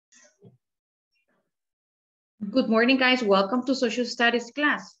Good morning, guys. Welcome to Social Studies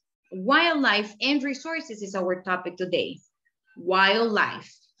class. Wildlife and resources is our topic today.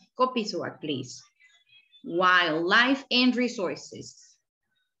 Wildlife. Copy swag, please. Wildlife and resources.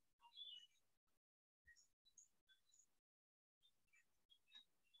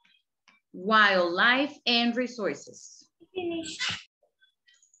 Wildlife and resources.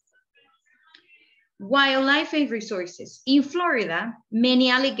 Wildlife and resources. In Florida,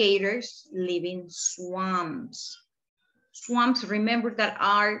 many alligators live in swamps. Swamps, remember, that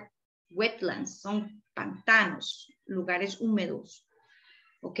are wetlands, son pantanos, lugares húmedos.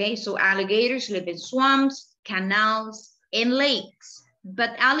 Okay, so alligators live in swamps, canals, and lakes.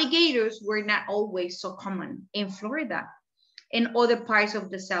 But alligators were not always so common in Florida and other parts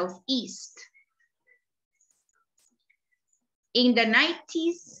of the Southeast. In the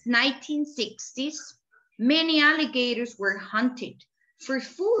 1960s, many alligators were hunted for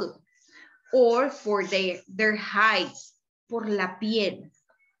food or for their hides, por la piel.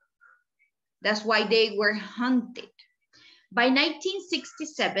 That's why they were hunted. By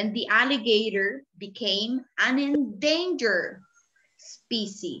 1967, the alligator became an endangered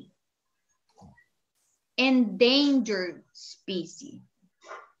species. Endangered species.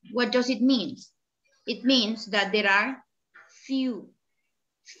 What does it mean? It means that there are few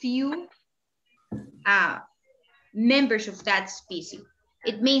members of that species.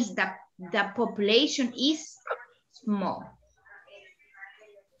 It means that the population is small.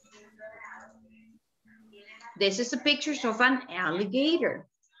 This is a picture of an alligator.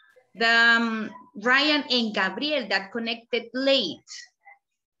 The Ryan and Gabriel that connected late.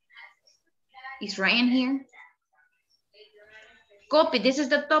 Is Ryan here? Copy, this is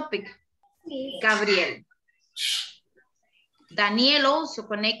the topic. Gabriel. Daniel also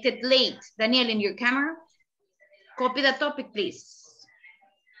connected late. Daniel, in your camera, copy the topic, please.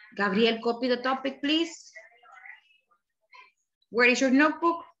 Gabriel, copy the topic, please. Where is your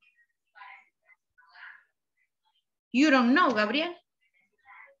notebook? You don't know, Gabriel,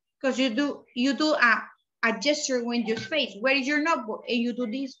 because you do a gesture with your face. Where is your notebook? And you do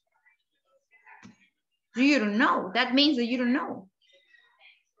this. You don't know. That means that you don't know.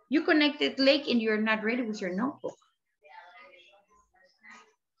 You connected late and you're not ready with your notebook.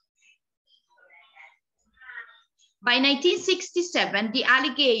 By 1967, the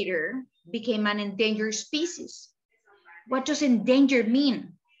alligator became an endangered species. What does endangered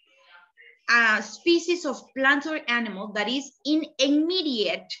mean? A species of plant or animal that is in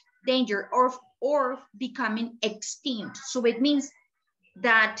immediate danger or becoming extinct. So it means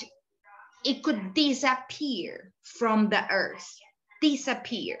that it could disappear from the earth,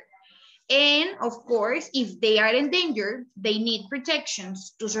 disappear. And of course, if they are endangered, they need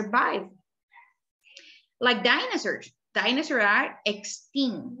protections to survive. Like dinosaurs. Dinosaurs are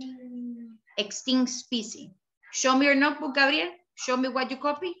extinct, extinct species. Show me your notebook, Gabriel. Show me what you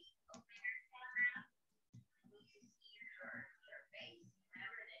copy.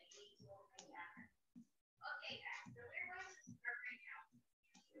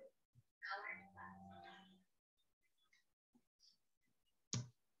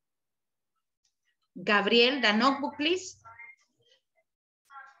 Gabriel, the notebook, please.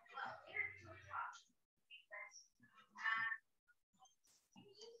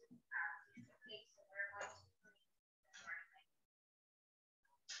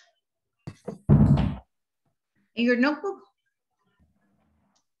 In your notebook?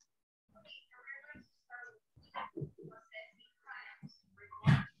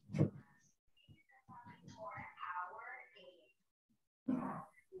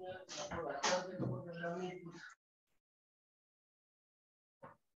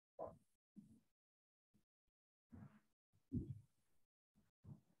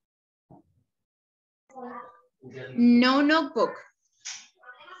 No notebook.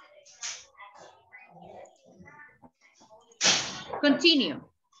 Continue.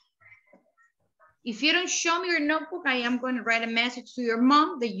 If you don't show me your notebook, I am going to write a message to your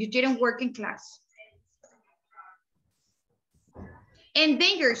mom that you didn't work in class.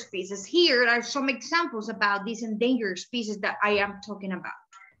 Endangered species. Here are some examples about these endangered species that I am talking about.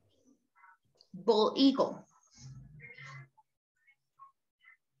 Bald eagle.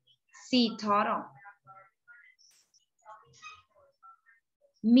 Sea turtle.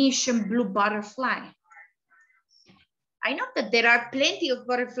 Mission blue butterfly. I know that there are plenty of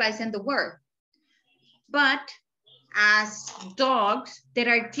butterflies in the world, but as dogs, there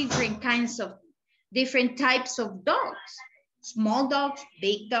are different types of dogs. Small dogs,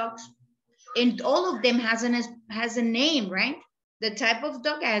 big dogs, and all of them has a name, right? The type of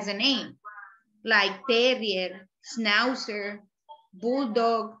dog has a name, like terrier, schnauzer,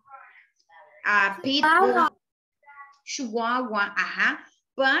 bulldog, pit bull. Chihuahua,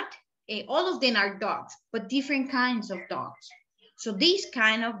 but all of them are dogs, but different kinds of dogs. So this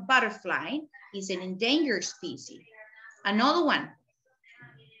kind of butterfly is an endangered species. Another one,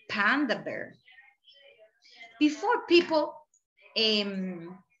 panda bear. Before people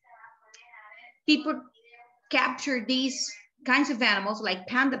capture these kinds of animals like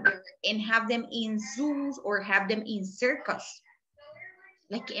panda bear and have them in zoos or have them in circus,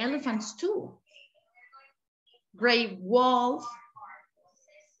 like elephants too. Gray wolf,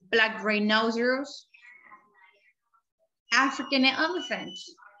 black rhinoceros, African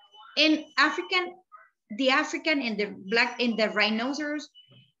elephants. And the African and the black and the rhinoceros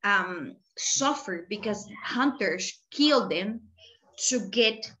suffer because hunters kill them to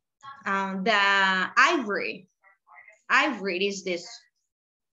get the ivory. Ivory is this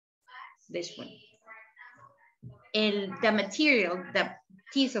one. And the material, the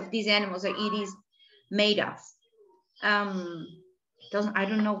teeth of these animals that it is made of. I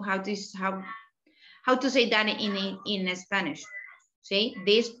don't know how to say that in Spanish. See,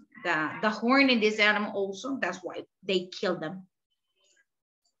 the horn in this animal also, that's why they kill them.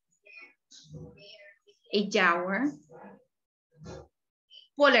 A jaguar,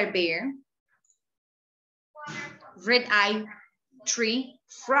 polar bear, red-eyed tree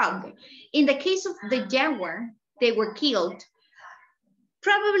frog. In the case of the jaguar, they were killed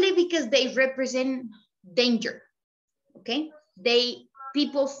probably because they represent danger, okay?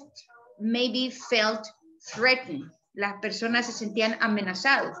 People maybe felt threatened. Las personas se sentían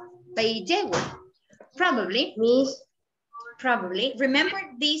amenazados by jaguar. Probably. Remember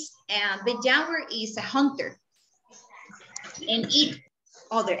this, the jaguar is a hunter and eat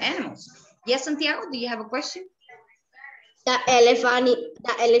other animals. Yes, Santiago, do you have a question? The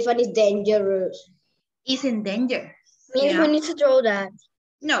elephant is dangerous. Is in danger. Means we need to throw that.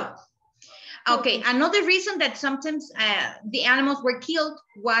 No. Okay, another reason that sometimes the animals were killed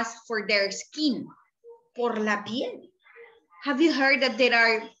was for their skin. Por la piel. Have you heard that there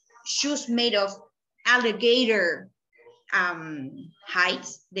are shoes made of alligator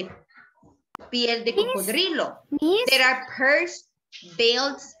hides? The piel de cocodrilo. Yes. There are purse,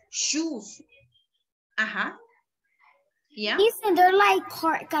 belts, shoes. Yeah. Yes, and they're like,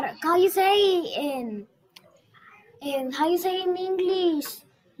 how you say in English?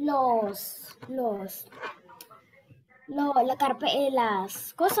 Las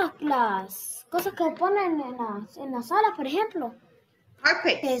cosas que ponen en la sala, por ejemplo.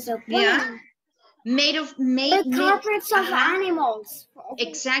 Carpets. Yeah. Made carpets of animals.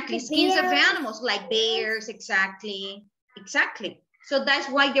 Exactly. Skins of animals like bears. Exactly. So that's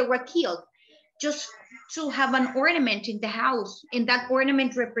why they were killed. Just to have an ornament in the house. And that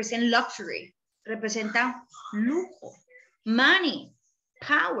ornament represents luxury. Representa lujo, money,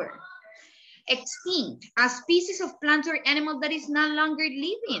 power. Extinct, a species of plant or animal that is no longer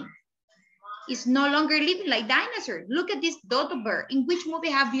living. It's no longer living like dinosaurs. Look at this dodo bird. In which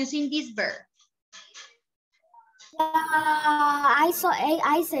movie have you seen this bird? I saw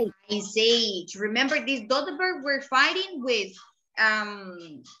Ice Age. Ice Age. Remember this dodo bird were fighting with,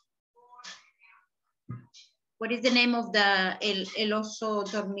 what is the name of the el oso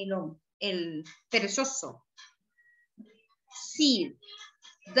dormilón? El perezoso. Seal.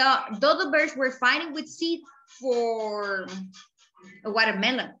 The dodo birds were fighting with seeds for a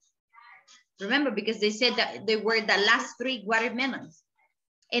watermelon. Remember, because they said that they were the last 3 watermelons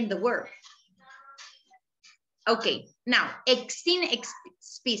in the world. Okay, now extinct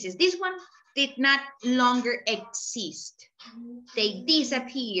species. This one did not longer exist. They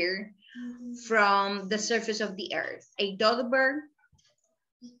disappeared from the surface of the earth. A dodo bird,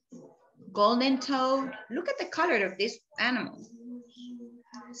 golden toad. Look at the color of this animal.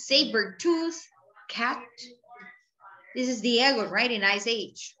 Saber tooth, cat. This is Diego, right, in Ice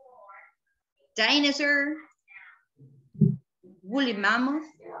Age. Dinosaur, woolly mammoth.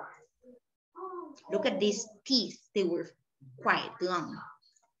 Look at these teeth. They were quite long.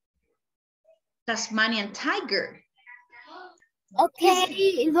 Tasmanian tiger. Okay,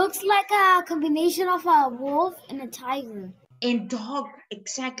 it looks like a combination of a wolf and a tiger. And dog,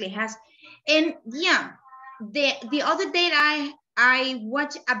 exactly, has. And yeah, the other day I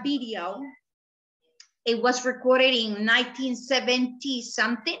watched a video. It was recorded in 1970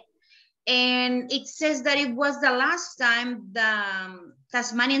 something. And it says that it was the last time the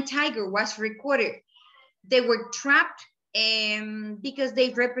Tasmanian tiger was recorded. They were trapped because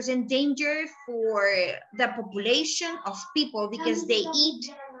they represent danger for the population of people because they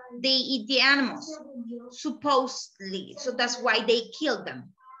eat the animals, supposedly. So that's why they killed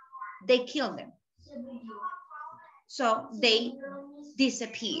them. So they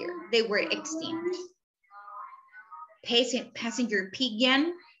disappeared. They were extinct. passenger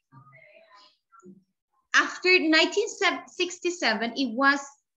pigeon. After 1967, it was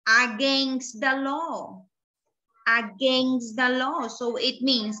against the law. Against the law. So it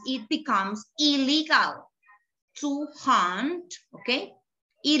means it becomes illegal to hunt, okay?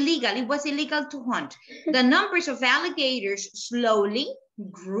 Illegal, it was illegal to hunt. The numbers of alligators slowly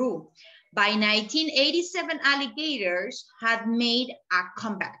grew. By 1987, alligators had made a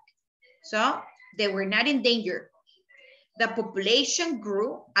comeback. So they were not in danger. The population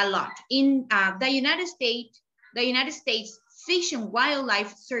grew a lot. In the United States Fish and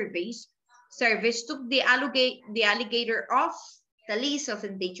Wildlife Service took the alligator off the list of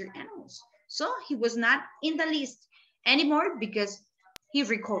endangered animals. So he was not in the list anymore because he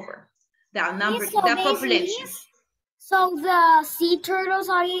recovered the number, so the population. So the sea turtles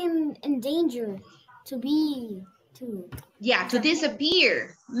are in danger to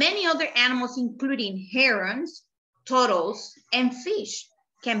disappear. Many other animals, including herons, turtles, and fish,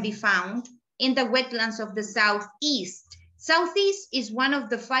 can be found in the wetlands of the Southeast. Southeast is one of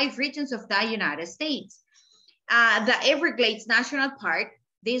the 5 regions of the United States. The Everglades National Park,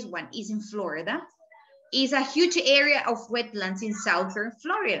 this one is in Florida, is a huge area of wetlands in southern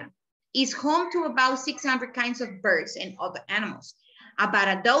Florida. It's home to about 600 kinds of birds and other animals. About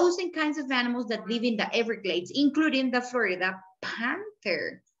a dozen kinds of animals that live in the Everglades, including the Florida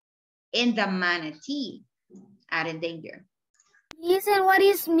panther and the manatee, are in danger. Miss, and what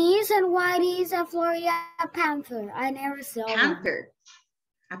is a Florida panther? I never saw panther.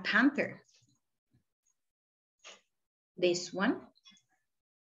 One. A panther. This one,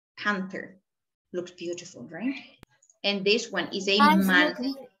 panther, looks beautiful, right? And this one is a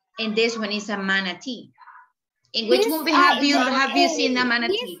and this one is a manatee. In which movie have you seen a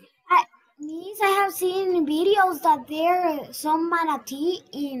manatee? I have seen videos that there are some manatee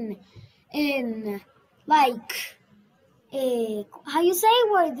in like how you say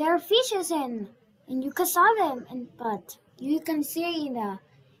where there are fishes and you can saw them but you can see in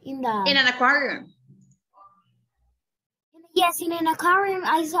an aquarium. Yes, in an aquarium,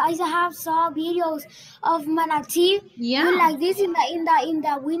 I have saw videos of manatee like this in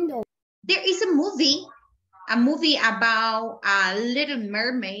the window. There is a movie about a little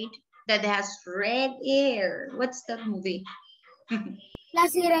mermaid that has red hair. What's that movie? La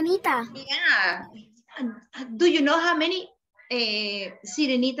Sirenita. Yeah. Do you know how many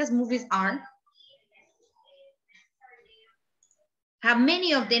Sirenitas movies are? How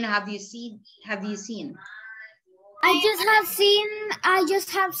many of them have you seen? I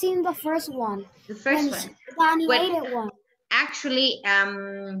just have seen the first one. The first one. The animated one. Actually,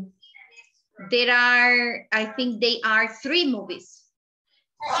 there are, I think they are 3 movies.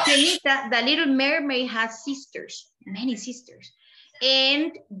 Sirenita, the Little Mermaid, has sisters, many sisters.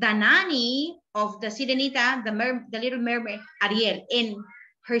 And the nanny of the Sirenita, the Little Mermaid, Ariel, and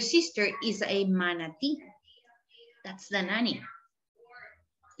her sister is a manatee. That's the nanny,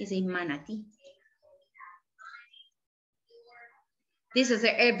 is a manatee. This is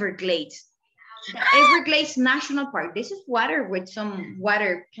the Everglades. The Everglades National Park. This is water with some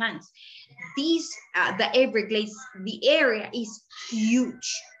water plants. These, the Everglades, the area is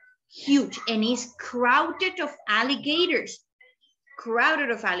huge, and is crowded of alligators.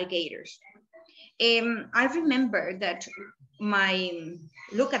 I remember that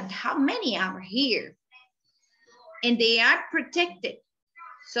look at how many are here. And they are protected.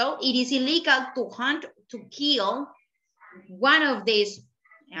 So it is illegal to hunt, to kill one of these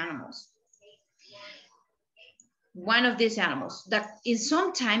animals. That is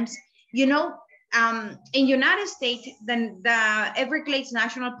sometimes, you know, in United States, then the Everglades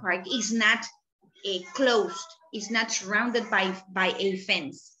National Park is not closed. It's not surrounded by a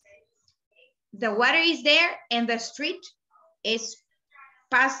fence. The water is there and the street is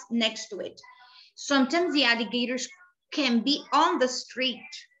passed next to it. Sometimes the alligators can be on the street.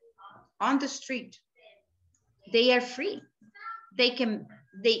 They are free. They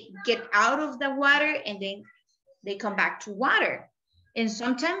get out of the water and then they come back to water. And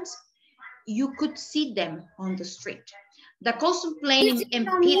sometimes you could see them on the street. The coastal plain in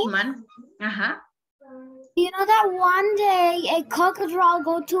Piedmont. You know that one day a crocodile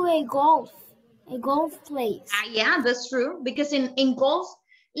go to a golf place. Yeah, that's true. Because in golf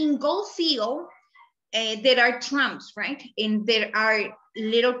field, there are tramps, right? And there are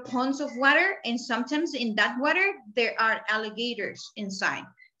little ponds of water, and sometimes in that water there are alligators inside.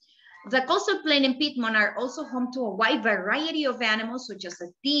 The coastal plain and Piedmont are also home to a wide variety of animals such as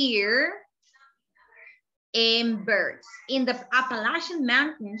deer and birds. In the Appalachian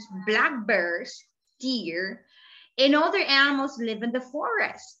Mountains, black bears, deer, and other animals live in the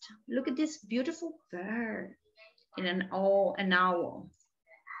forest. Look at this beautiful bird. in an owl.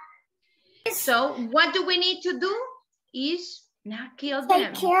 So what do we need to do is not kill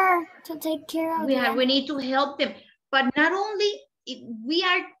them. Take care of them. We need to help them. But not only,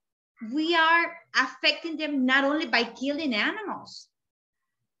 we are affecting them not only by killing animals.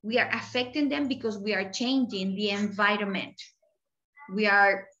 We are affecting them because we are changing the environment. We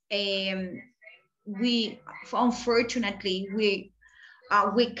are, unfortunately, we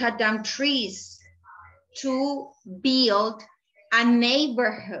cut down trees to build a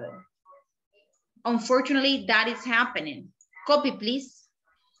neighborhood. Unfortunately, that is happening. Copy, please.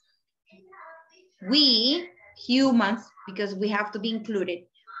 We humans, because we have to be included,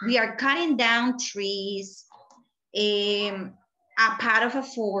 we are cutting down trees, a part of a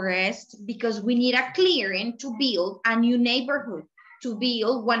forest, because we need a clearing to build a new neighborhood, to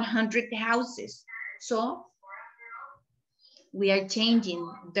build 100 houses. So we are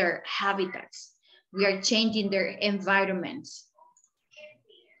changing their habitats. We are changing their environments.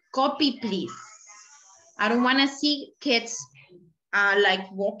 Copy, please. I don't want to see kids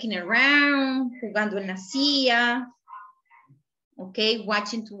like walking around, jugando en la silla, okay,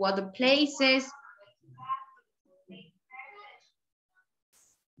 watching to other places.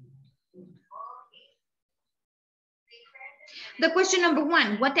 The question number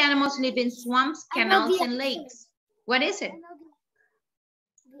 1, what animals live in swamps, canals, and lakes? What is it?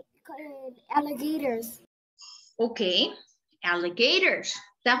 Alligators. Okay, alligators.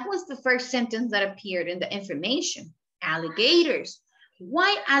 That was the first sentence that appeared in the information. Alligators.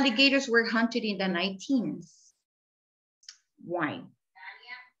 Why alligators were hunted in the 19th? Why?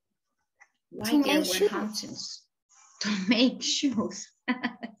 Why they were hunted? To make shoes.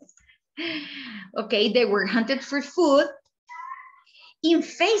 Okay, they were hunted for food. In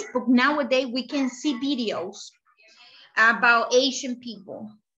Facebook nowadays, we can see videos about Asian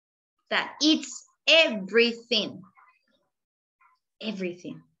people that eats everything.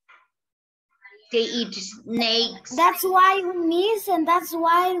 Everything. They eat snakes. That's why we miss, and that's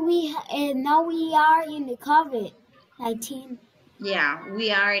why we now we are in the COVID-19. Yeah,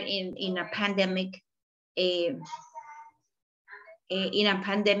 we are in a pandemic, in a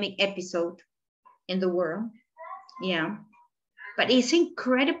pandemic episode in the world. Yeah, but it's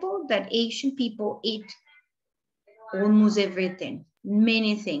incredible that Asian people eat almost everything,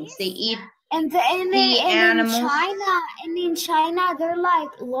 many things. They eat animals. In China, they're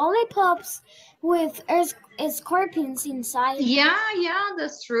like lollipops with scorpions inside. Yeah,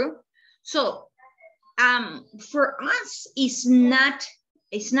 that's true. So, for us, it's not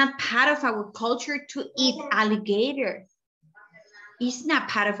part of our culture to eat alligator. It's not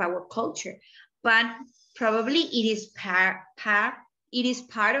part of our culture, but probably it is part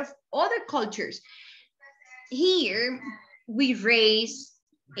of other cultures. Here, we raise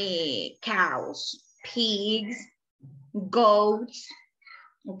cows, pigs, goats,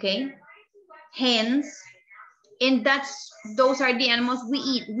 okay, hens, and those are the animals we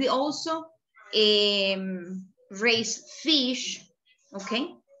eat. We also raise fish,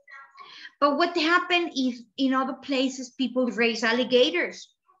 okay. But what happened if in other places people raise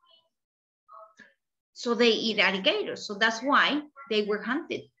alligators? So they eat alligators. So that's why they were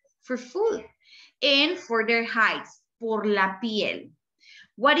hunted for food and for their hides, por la piel.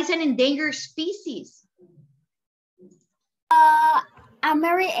 What is an endangered species?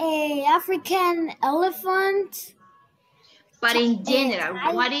 African elephant. But in general,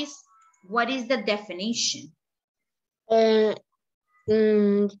 what is the definition? In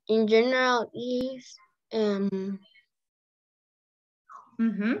general, is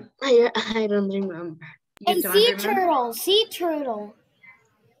I don't remember. Sea turtle.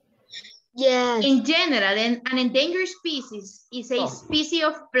 Yes. In general, an endangered species is a species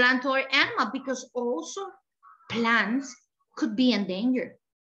of plant or animal, because also plants could be endangered,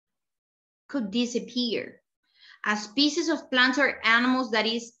 could disappear. A species of plants or animals that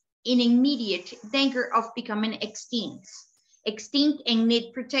is in immediate danger of becoming extinct and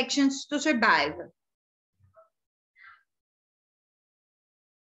need protections to survive.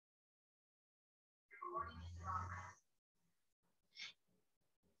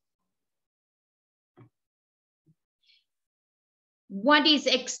 What is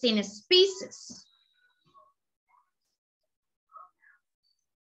extinct species?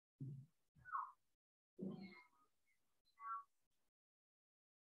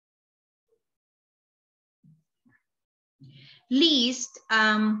 List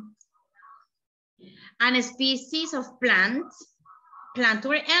an species of plant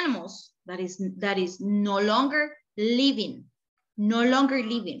or animals that is no longer living,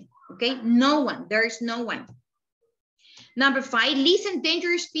 okay? No one, there's no one. Number 5, list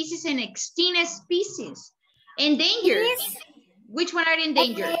endangered species and extinct species. Endangered. Yes. Which one are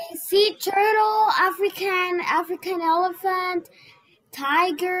endangered? Sea turtle, African elephant,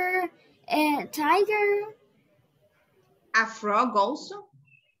 tiger, A frog also.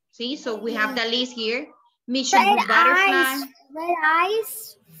 See, so we have the list here. Mission red butterfly.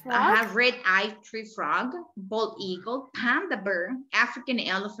 eyes, frog. I have red-eyed tree frog, bald eagle, panda bear, African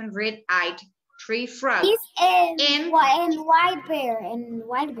elephant, red-eyed tree frog. And white bear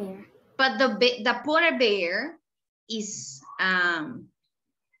But the polar bear is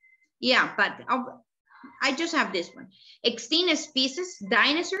yeah, but I just have this one. Extinct species,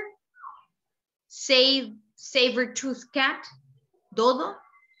 dinosaur, saber-toothed cat, dodo,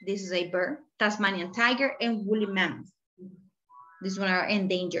 this is a bird, Tasmanian tiger, and woolly mammoth. These one are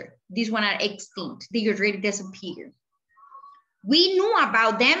endangered. These one are extinct. They already disappeared. We knew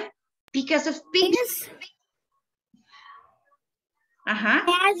about them because of pictures.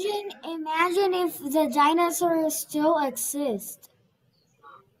 Imagine if the dinosaurs still exist.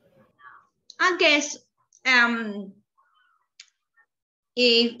 I guess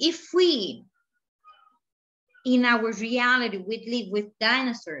if we in our reality we live with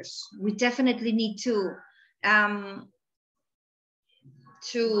dinosaurs, we definitely need to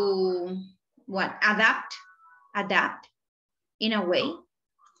what, adapt in a way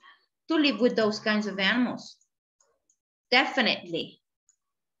to live with those kinds of animals. Definitely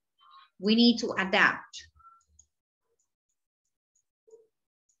we need to adapt.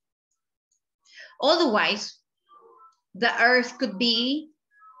 Otherwise the earth could be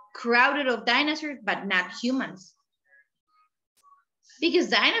crowded of dinosaurs but not humans, because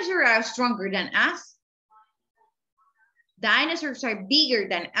dinosaurs are stronger than us. Dinosaurs are bigger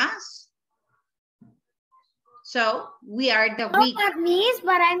than us. So we are the weak. Not me,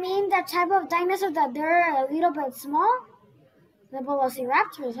 but I mean the type of dinosaur that they're a little bit small. The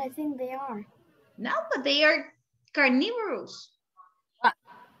velociraptors, I think they are. No, but they are carnivorous.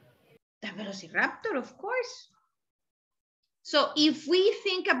 The velociraptor, of course. So if we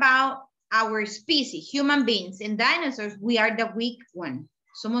think about our species, human beings and dinosaurs, we are the weak one.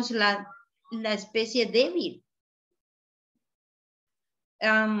 Somos la especie débil.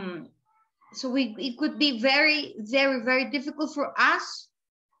 So it could be very, very, very difficult for us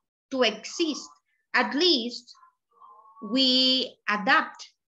to exist. At least we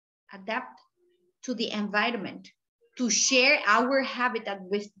adapt to the environment, to share our habitat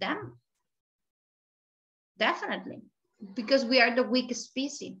with them. Definitely, because we are the weakest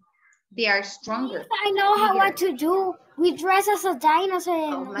species. They are stronger. I know what to do. We dress as a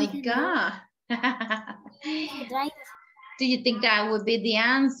dinosaur. Oh my God. Do you think that would be the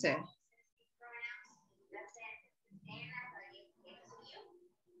answer?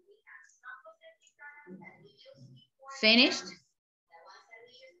 Finished?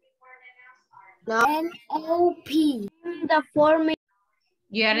 No. N-O-P. The form.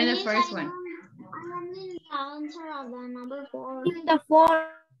 You are in the first one. I'm in the answer of the number 4. In the 4.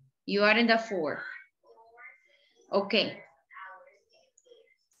 You are in the 4. Okay.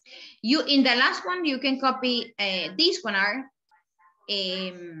 You in the last one, you can copy this one are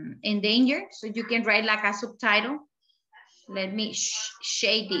endangered. So you can write like a subtitle. Let me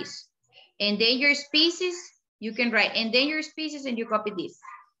shade this. Endangered species. You can write endangered species and you copy this.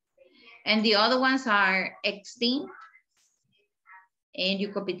 And the other ones are extinct. And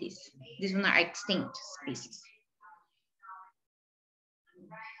you copy this. These ones are extinct species.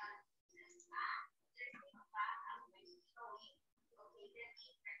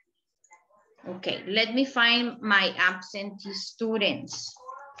 Okay, let me find my absentee students.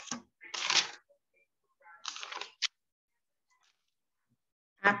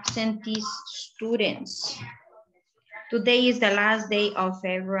 Absentee students. Today is the last day of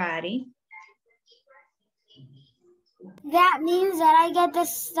February. That means that I get the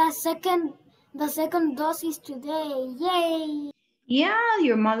second doses today. Yay! Yeah,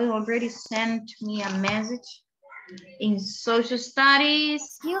 your mother already sent me a message in social studies.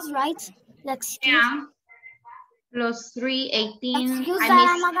 Excuse, right? Excuse. Yeah. Plus 318. Excuse that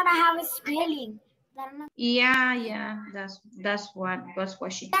I'm not gonna have a spelling. Yeah. That's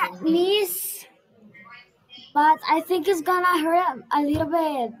what she told me. Miss, but I think it's gonna hurt a little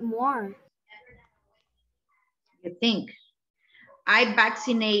bit more. You think? I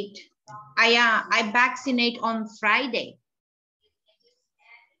vaccinate on Friday.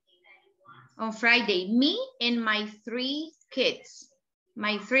 On Friday, me and my 3 kids,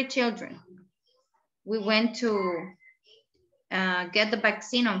 my 3 children, we went to get the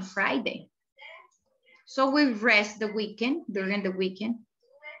vaccine on Friday. So we rest the weekend, during the weekend.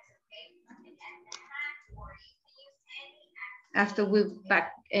 After we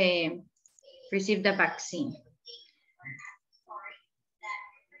receive the vaccine.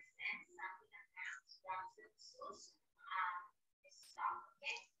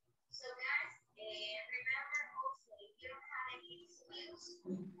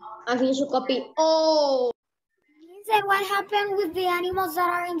 Aquí su copy. Oh. And what happened with the animals that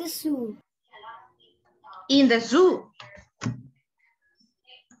are in the zoo? In the zoo.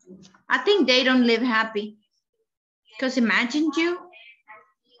 I think they don't live happy. Because imagine you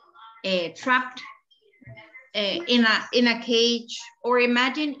trapped in a cage, or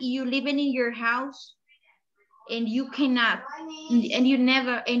imagine you living in your house and you cannot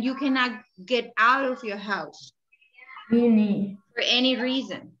get out of your house for any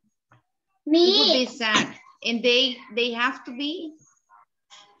reason. It would be sad. And they have to be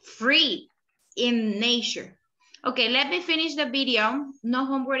free in nature. Okay, let me finish the video. No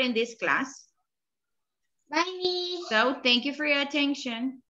homework in this class. Bye. So thank you for your attention.